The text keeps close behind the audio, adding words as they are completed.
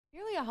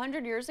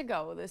100 years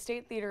ago, the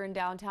State Theater in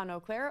downtown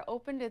Eau Claire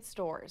opened its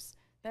doors.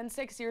 Then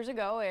 6 years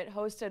ago, it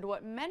hosted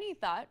what many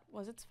thought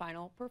was its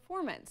final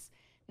performance.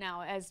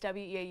 Now, as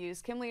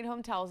WEAU's Kim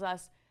Leadholm tells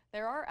us,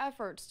 there are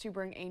efforts to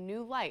bring a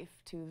new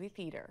life to the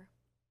theater.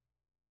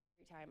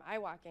 Every time I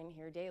walk in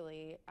here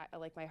daily,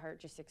 like my heart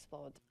just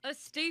explodes. A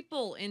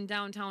staple in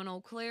downtown Eau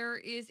Claire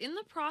is in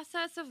the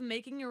process of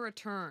making a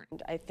return.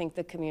 I think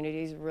the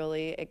community is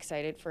really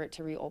excited for it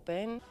to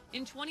reopen.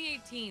 In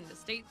 2018, the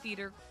State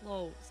Theater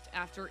closed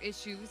after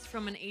issues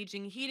from an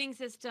aging heating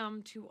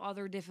system to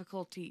other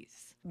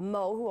difficulties.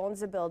 Mo, who owns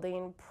the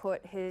building,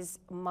 put his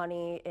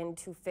money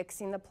into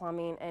fixing the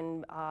plumbing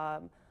and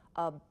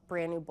a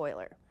brand new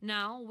boiler.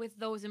 Now, with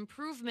those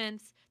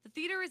improvements, the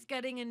theater is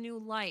getting a new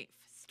life,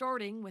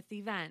 starting with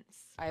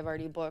events. I've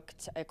already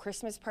booked a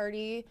Christmas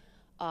party,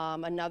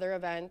 another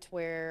event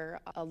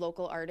where a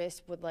local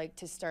artist would like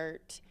to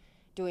start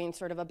doing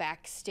sort of a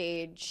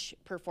backstage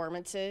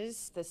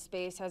performances. The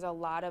space has a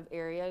lot of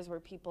areas where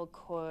people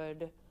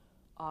could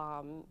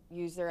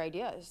use their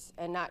ideas,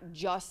 and not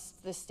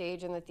just the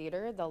stage in the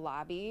theater, the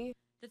lobby.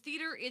 The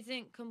theater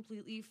isn't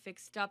completely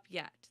fixed up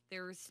yet.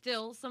 There are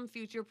still some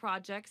future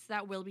projects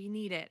that will be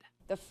needed.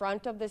 The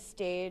front of the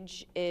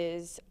stage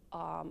is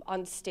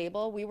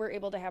unstable. We were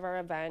able to have our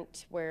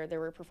event where there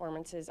were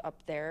performances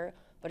up there,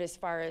 but as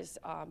far as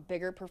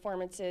bigger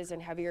performances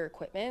and heavier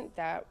equipment,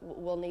 that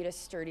will need a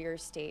sturdier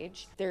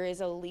stage. There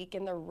is a leak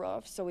in the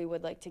roof, so we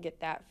would like to get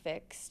that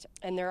fixed.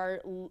 And there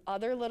are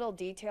other little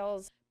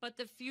details. But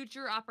the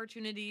future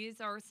opportunities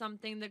are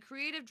something the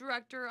creative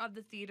director of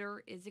the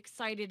theater is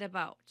excited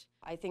about.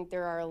 I think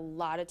there are a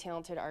lot of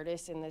talented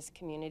artists in this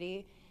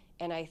community,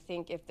 and I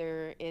think if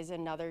there is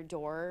another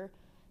door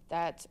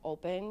that's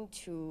open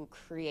to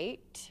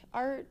create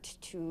art,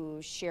 to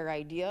share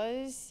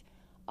ideas,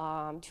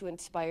 to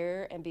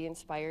inspire and be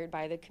inspired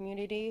by the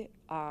community,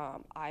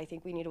 I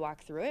think we need to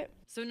walk through it.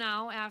 So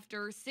now,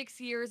 after 6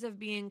 years of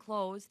being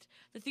closed,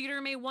 the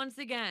theater may once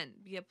again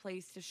be a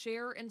place to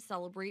share and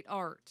celebrate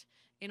art.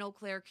 In Eau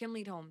Claire, Kim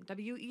Leadholm,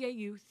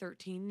 WEAU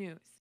 13 News.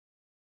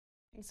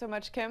 Thanks so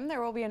much, Kim.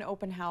 There will be an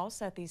open house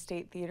at the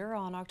State Theater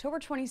on October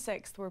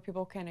 26th where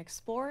people can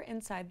explore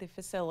inside the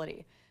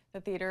facility.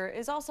 The theater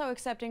is also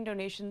accepting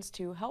donations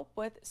to help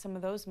with some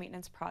of those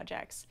maintenance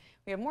projects.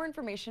 We have more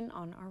information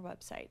on our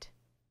website.